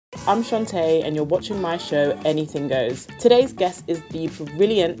I'm Chante and you're watching my show Anything Goes. Today's guest is the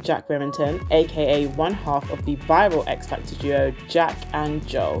brilliant Jack Remmington, aka one half of the viral X Factor duo Jack and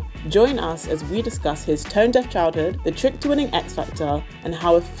Joel. Join us as we discuss his tone-deaf childhood, the trick to winning X Factor, and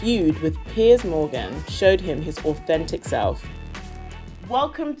how a feud with Piers Morgan showed him his authentic self.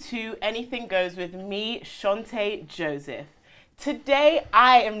 Welcome to Anything Goes with me, Chante Joseph. Today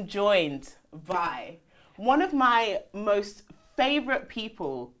I am joined by one of my most favorite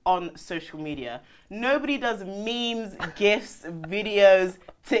people on social media. Nobody does memes, GIFs, videos,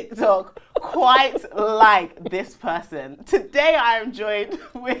 TikTok quite like this person. Today I am joined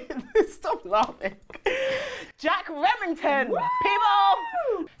with, stop laughing, Jack Remmington. Woo!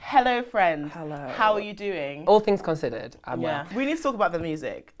 People! Hello friend. Hello. How are you doing? All things considered, I'm well. We need to talk about the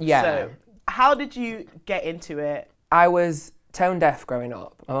music. Yeah. So, how did you get into it? I was tone deaf growing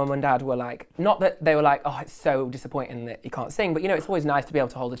up. My mum and dad were like, not that they were like, oh, it's so disappointing that you can't sing, but you know, it's always nice to be able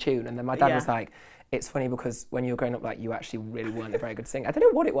to hold a tune. And then my dad was like, it's funny because when you were growing up, like you actually really weren't a very good singer. I don't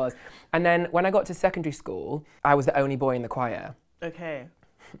know what it was. And then when I got to secondary school, I was the only boy in the choir. Okay.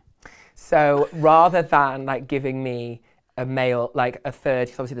 So rather than like giving me a male, like a third,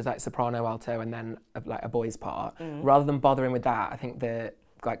 because obviously there's like soprano, alto, and then like a boy's part, rather than bothering with that, I think the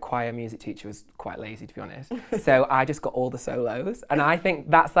like choir music teacher was quite lazy, to be honest. So I just got all the solos. And I think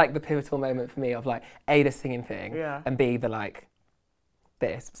that's like the pivotal moment for me of like A, the singing thing, and B, the like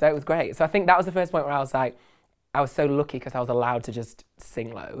this. So it was great. So I think that was the first point where I was like, I was so lucky because I was allowed to just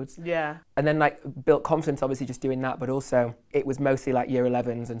sing loads. Yeah. And then like built confidence obviously just doing that, but also it was mostly like year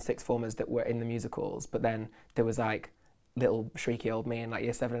 11s and sixth formers that were in the musicals. But then there was like little shrieky old me in like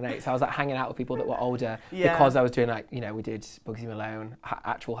year 7 and 8, so I was like hanging out with people that were older because I was doing like, you know, we did Bugsy Malone,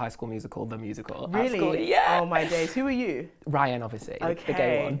 actual High School Musical, the musical. Really? School. Yeah. Oh my days. Who were you? Ryan, obviously, the gay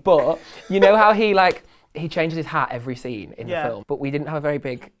Okay. one. But you know how he like he changes his hat every scene in the film, but we didn't have a very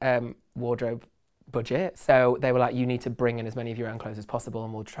big wardrobe budget, so they were like, you need to bring in as many of your own clothes as possible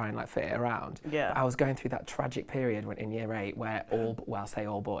and we'll try and like fit it around. Yeah. But I was going through that tragic period when in year 8 where all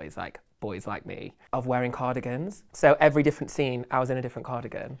boys, like boys like me, of wearing cardigans. So every different scene, I was in a different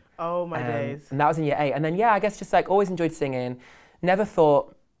cardigan. Oh my days. And that was in year 8. And then, yeah, I guess just like always enjoyed singing. Never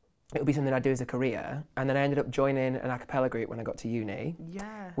thought it would be something I'd do as a career. And then I ended up joining an a cappella group when I got to uni.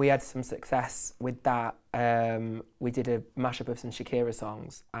 Yeah. We had some success with that. We did a mashup of some Shakira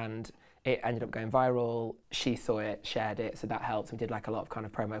songs and it ended up going viral. She saw it, shared it, so that helped. We did like a lot of kind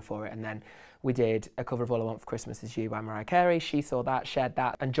of promo for it. And then we did a cover of All I Want for Christmas Is You by Mariah Carey. She saw that, shared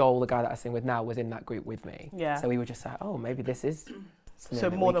that. And Joel, the guy that I sing with now, was in that group with me. Yeah. So we were just like, oh, maybe this is So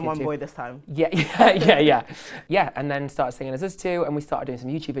more than one boy this time? Yeah, and then started singing as us two, and we started doing some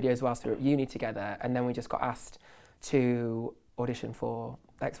YouTube videos whilst we were at uni together. And then we just got asked to audition for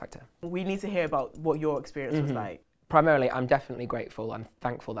X Factor. We need to hear about what your experience was like. Primarily, I'm definitely grateful and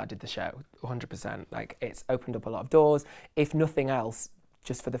thankful that I did the show, 100%. Like, it's opened up a lot of doors, if nothing else,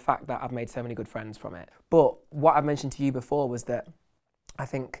 just for the fact that I've made so many good friends from it. But what I mentioned to you before was that I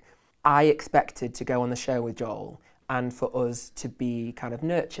think I expected to go on the show with Joel and for us to be kind of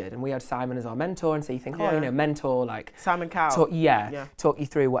nurtured. And we had Simon as our mentor, and so you think, oh, you know, mentor, like... Simon Cowell. Talk you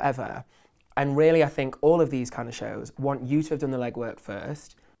through whatever. And really, I think all of these kind of shows want you to have done the legwork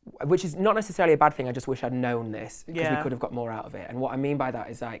first, which is not necessarily a bad thing. I just wish I'd known this because we could have got more out of it. And what I mean by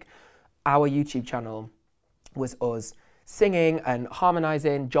that is like our YouTube channel was us singing and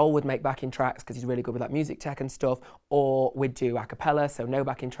harmonising. Joel would make backing tracks because he's really good with like music tech and stuff, or we'd do a cappella, so no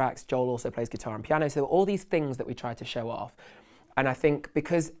backing tracks. Joel also plays guitar and piano, so all these things that we tried to show off. And I think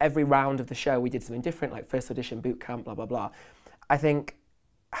because every round of the show we did something different, like first audition, boot camp, blah, blah, blah, I think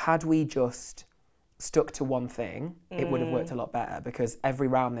had we just stuck to one thing, it would have worked a lot better, because every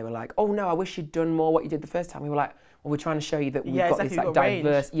round they were like, oh no, I wish you'd done more what you did the first time. We were like, well, we're trying to show you that we've got this like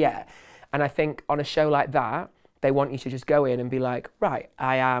diverse, and I think on a show like that, they want you to just go in and be like, right,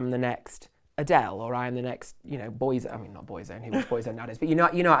 I am the next Adele, or I am the next, you know, Boyzone. I mean, not Boyzone, who was Boyzone nowadays, but you know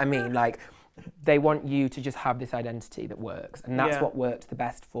what I mean? Like, they want you to just have this identity that works, and that's what worked the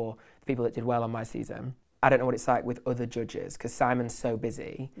best for the people that did well on my season. I don't know what it's like with other judges, because Simon's so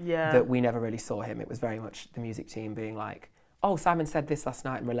busy that we never really saw him. It was very much the music team being like, oh, Simon said this last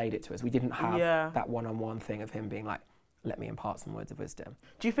night and relayed it to us. We didn't have that one-on-one thing of him being like, let me impart some words of wisdom.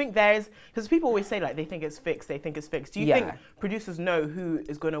 Do you think there's, because people always say like they think it's fixed, Do you think producers know who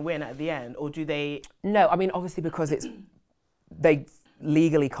is going to win at the end, or do they? No, I mean, obviously because they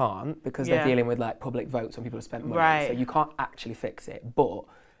legally can't, because they're dealing with like public votes when people have spent money, so you can't actually fix it, but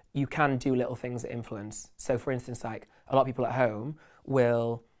you can do little things that influence. So for instance, like a lot of people at home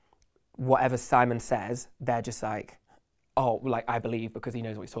will, whatever Simon says, they're just like, oh, like I believe because he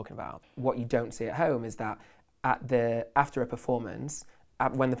knows what he's talking about. What you don't see at home is that after a performance,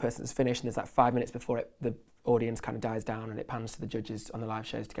 when the person's finished and there's like 5 minutes before the audience kind of dies down and it pans to the judges on the live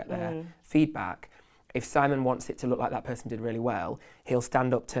shows to get their feedback. If Simon wants it to look like that person did really well, he'll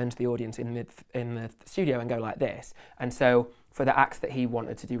stand up, turn to the audience in the studio and go like this. And so for the acts that he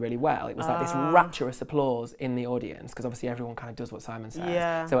wanted to do really well, it was like this rapturous applause in the audience, because obviously everyone kind of does what Simon says.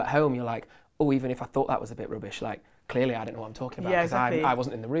 Yeah. So at home you're like, oh, even if I thought that was a bit rubbish, like clearly I don't know what I'm talking about, Yeah, because exactly. I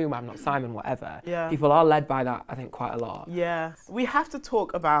wasn't in the room, I'm not Simon, whatever. Yeah. People are led by that, I think, quite a lot. Yeah. We have to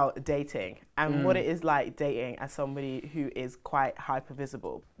talk about dating and what it is like dating as somebody who is quite hyper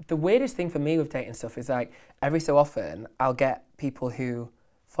visible. The weirdest thing for me with dating stuff is like every so often I'll get people who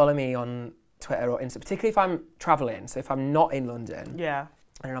follow me on Twitter or Insta, particularly if I'm travelling. So if I'm not in London and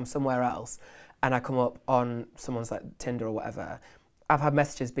I'm somewhere else and I come up on someone's like Tinder or whatever, I've had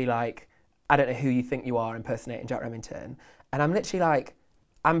messages be like, I don't know who you think you are impersonating Jack Remmington. And I'm literally like,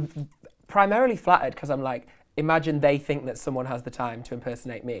 I'm primarily flattered because I'm like, imagine they think that someone has the time to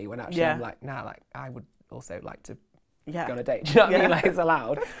impersonate me when actually I'm like, nah, like I would also like to go on a date. Do you know what I mean? Like it's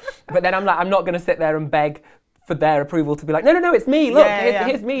allowed. But then I'm like, I'm not going to sit there and beg for their approval to be like, no, it's me. Look,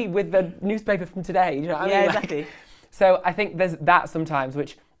 here's me with the newspaper from today. Do you know what I mean? Yeah, like, exactly. So I think there's that sometimes,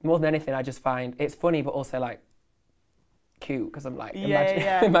 which more than anything, I just find it's funny, but also like cute, because I'm like,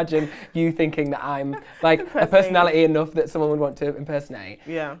 imagine you thinking that I'm like a personality enough that someone would want to impersonate.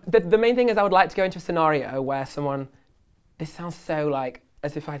 Yeah. The main thing is I would like to go into a scenario where someone, this sounds so like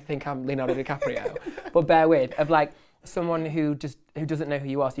as if I think I'm Leonardo DiCaprio, but bear with, of like someone who doesn't know who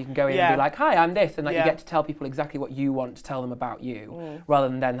you are, so you can go in and be like, hi, I'm this, and like you get to tell people exactly what you want to tell them about you, rather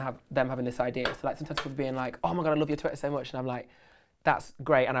than then them having this idea. So like sometimes people being like, oh my god, I love your Twitter so much, and I'm like, that's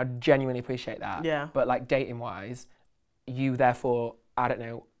great, and I genuinely appreciate that. Yeah. But like dating wise, you therefore, I don't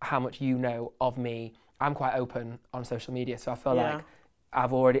know how much you know of me. I'm quite open on social media, so I feel like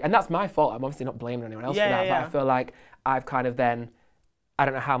I've already, and that's my fault. I'm obviously not blaming anyone else for that, but I feel like I've kind of then, I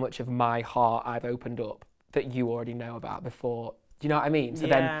don't know how much of my heart I've opened up that you already know about before. Do you know what I mean? So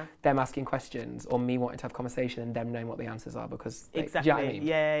then them asking questions or me wanting to have conversation and them knowing what the answers are, because exactly. Do you know what I mean?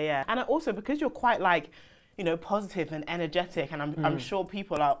 Yeah. And also because you're quite like, you know, positive and energetic, and I'm sure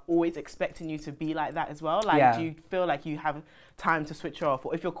people are always expecting you to be like that as well. Like, do you feel like you have time to switch off,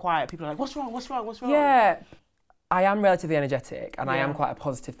 or if you're quiet, people are like, what's wrong? Yeah. I am relatively energetic and I am quite a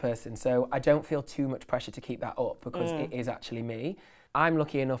positive person, so I don't feel too much pressure to keep that up, because it is actually me. I'm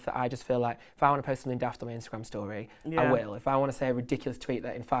lucky enough that I just feel like if I want to post something daft on my Instagram story, I will. If I want to say a ridiculous tweet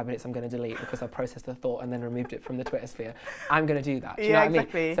that in 5 minutes I'm going to delete because I've processed the thought and then removed it from the Twitter sphere, I'm going to do that. Do you know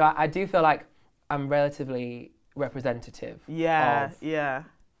what I mean? So I do feel like I'm relatively representative of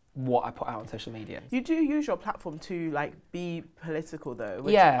what I put out on social media. You do use your platform to like be political though,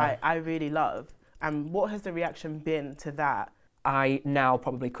 which I really love. And what has the reaction been to that? I now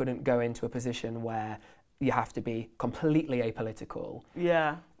probably couldn't go into a position where you have to be completely apolitical.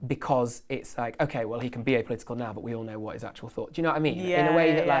 Yeah. Because it's like, okay, well, he can be apolitical now, but we all know what his actual thought. Do you know what I mean? Yeah, in a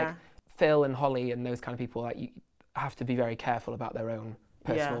way that like Phil and Holly and those kind of people, like you have to be very careful about their own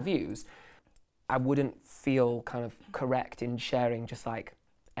personal views. I wouldn't feel kind of correct in sharing just like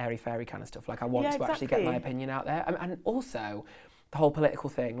airy-fairy kind of stuff. Like I want to actually get my opinion out there. And also the whole political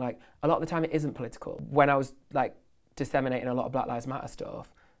thing, like a lot of the time it isn't political. When I was like disseminating a lot of Black Lives Matter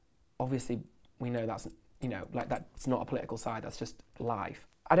stuff, obviously we know that's, you know, like that's not a political side, that's just life.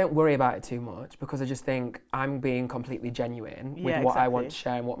 I don't worry about it too much because I just think I'm being completely genuine with what I want to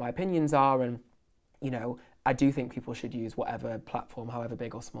share and what my opinions are, and, you know, I do think people should use whatever platform, however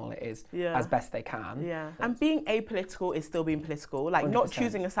big or small it is, as best they can. Yeah. And being apolitical is still being political. Like 100%. Not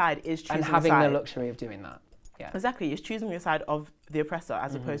choosing a side is choosing a side. And having the luxury of doing that. Yeah. Exactly, it's choosing the side of the oppressor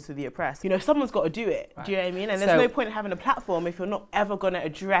as opposed to the oppressed. You know, someone's got to do it. Right. Do you know what I mean? And there's no point in having a platform if you're not ever going to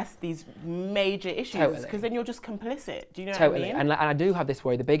address these major issues, because then you're just complicit. Do you know what I mean? And I do have this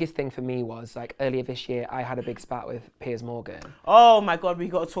worry. The biggest thing for me was like earlier this year, I had a big spat with Piers Morgan. Oh my God, we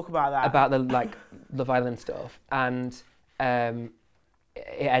got to talk about that. About the like Love Island stuff, and it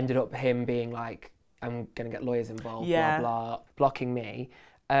ended up him being like, I'm going to get lawyers involved, blah blah, blocking me.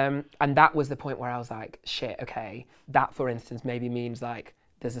 And that was the point where I was like, shit, okay, that, for instance, maybe means like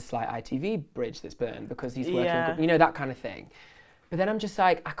there's a slight ITV bridge that's burned because he's working, you know, that kind of thing. But then I'm just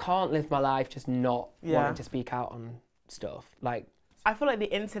like, I can't live my life just not wanting to speak out on stuff. Like, I feel like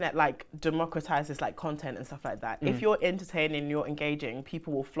the internet like democratizes like content and stuff like that. If you're entertaining, you're engaging,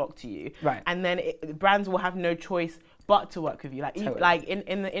 people will flock to you. Right. And then brands will have no choice but to work with you. Like, like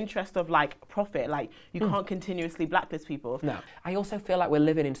in the interest of like profit, like you can't continuously blacklist people. No. I also feel like we're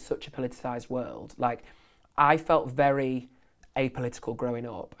living in such a politicized world. Like, I felt very apolitical growing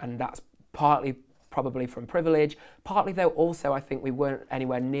up, and that's partly probably from privilege, partly though also I think we weren't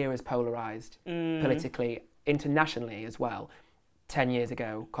anywhere near as polarized politically, internationally as well. 10 years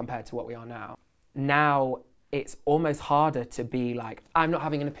ago compared to what we are now. Now it's almost harder to be like, I'm not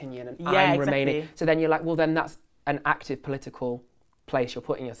having an opinion and I'm remaining. So then you're like, well, then that's an active political place you're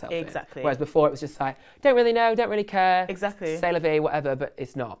putting yourself in. Whereas before it was just like, don't really know, don't really care. C'est la vie, whatever, but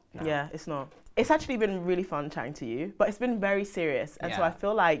it's not. No. Yeah, it's not. It's actually been really fun chatting to you, but it's been very serious. And so I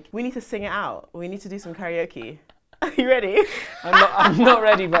feel like we need to sing it out. We need to do some karaoke. Are you ready? I'm not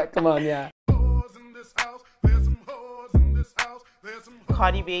ready, but come on, yeah.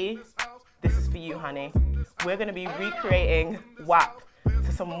 Cardi B, this is for you, honey. We're going to be recreating WAP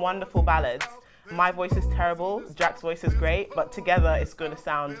to some wonderful ballads. My voice is terrible, Jack's voice is great, but together it's going to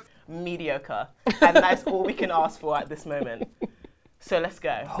sound mediocre. And that's all we can ask for at this moment. So let's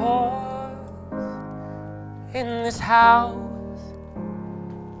go. In this house,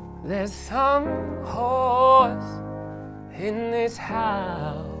 there's some horse in this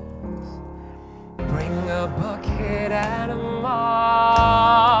house. Bring a bucket and a mop.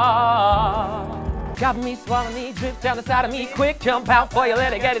 Got me, swallow me, drip down the side of me. Quick, jump out for you,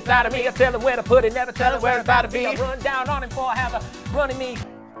 let it get inside of me. I tell him where to put it, never tell him where it's about to be. I run down on him for a have a running me.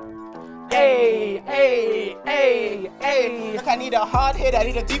 Hey, hey, hey, hey. Look, I need a hard hit, I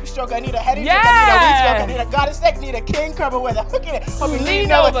need a deep stroke, I need a heady stroke, I need a weak stroke, I need a goddess neck, need a king curve with a hook in it. Hope you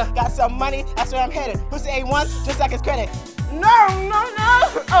lean over. Got some money, that's where I'm headed. Who's the A1? Just like his credit. No, no,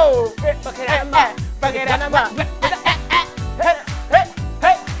 no. Oh, bucket and a bucket and a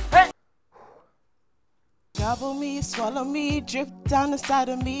Gobble me, swallow me, drip down the side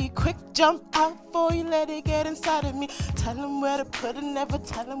of me. Quick jump out for you, let it get inside of me. Tell him where to put it, never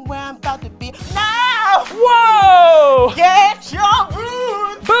tell him where I'm about to be. Now! Whoa! Get your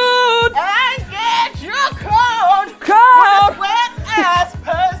food! Food! And get your cold! Cold! Wet ass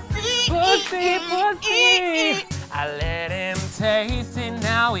pussy! Pussy, pussy! I let him taste it,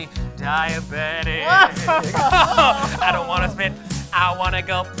 now he diabetic. I don't wanna spit, I wanna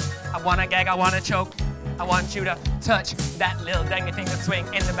go. I wanna gag, I wanna choke. I want you to touch that little dangy thing that swing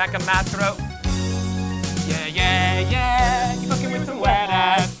in the back of my throat. Yeah, yeah, yeah, you fucking with some wet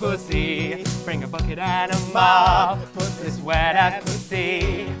ass pussy. Bring a bucket and a mop for this wet ass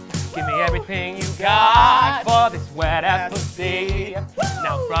pussy. Give me everything you got for this wet ass pussy.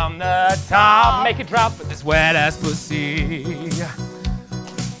 Now from the top, make it drop for this wet ass pussy.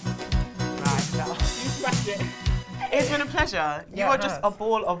 Right, now you smashed it. It's been a pleasure. You are just a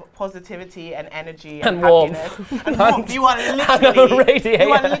ball of positivity and energy and warmth. And warmth. You are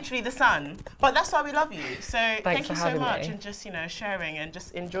literally the sun. But that's why we love you. So thank you so much and just, you know, sharing and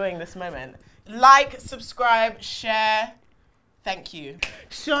just enjoying this moment. Like, subscribe, share. Thank you.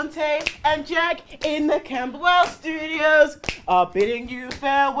 Chante and Jack in the Camberwell Studios are bidding you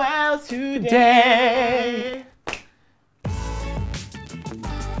farewell today.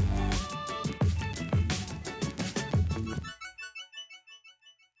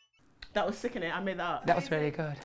 That was sick, innit? I made that up. That was really good.